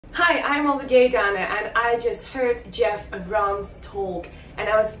Hi, I'm Olga Gaydana and I just heard Geoff Ramm's talk and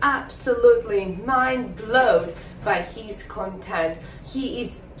I was absolutely mind blown by his content. He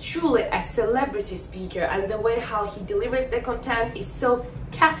is truly a celebrity speaker and the way how he delivers the content is so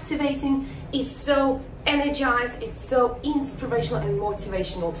captivating, is so energized, it's so inspirational and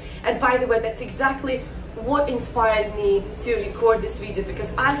motivational. And by the way, that's exactly what inspired me to record this video,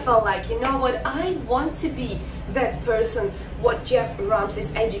 because I felt like, you know what, I want to be that person what Geoff Ramm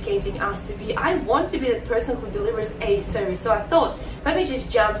is educating us to be. I want to be that person who delivers a service. So I thought, let me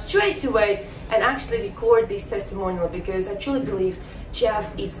just jump straight away and actually record this testimonial, because I truly believe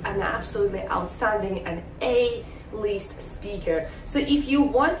Geoff is an absolutely outstanding and A-list speaker. So if you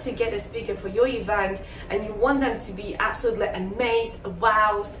want to get a speaker for your event and you want them to be absolutely amazed,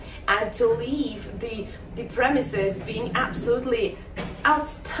 wowed, and to leave the premises being absolutely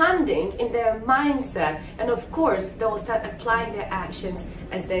outstanding in their mindset, and of course they will start applying their actions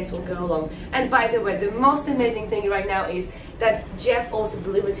as days will go along. And by the way, the most amazing thing right now is that Geoff also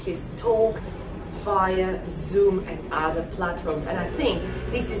delivers his talk via Zoom and other platforms, and I think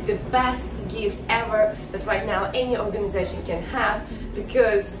this is the best gift ever that right now any organization can have,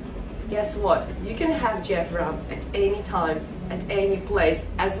 because guess what, you can have Geoff Ramm at any time, at any place,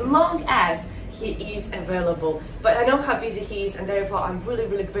 as long as he is available. But I know how busy he is, and therefore I'm really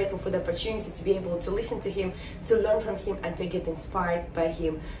grateful for the opportunity to be able to listen to him, to learn from him, and to get inspired by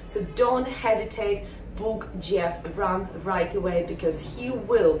him. So don't hesitate, book Geoff Ramm right away, because he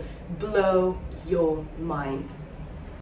will blow your mind.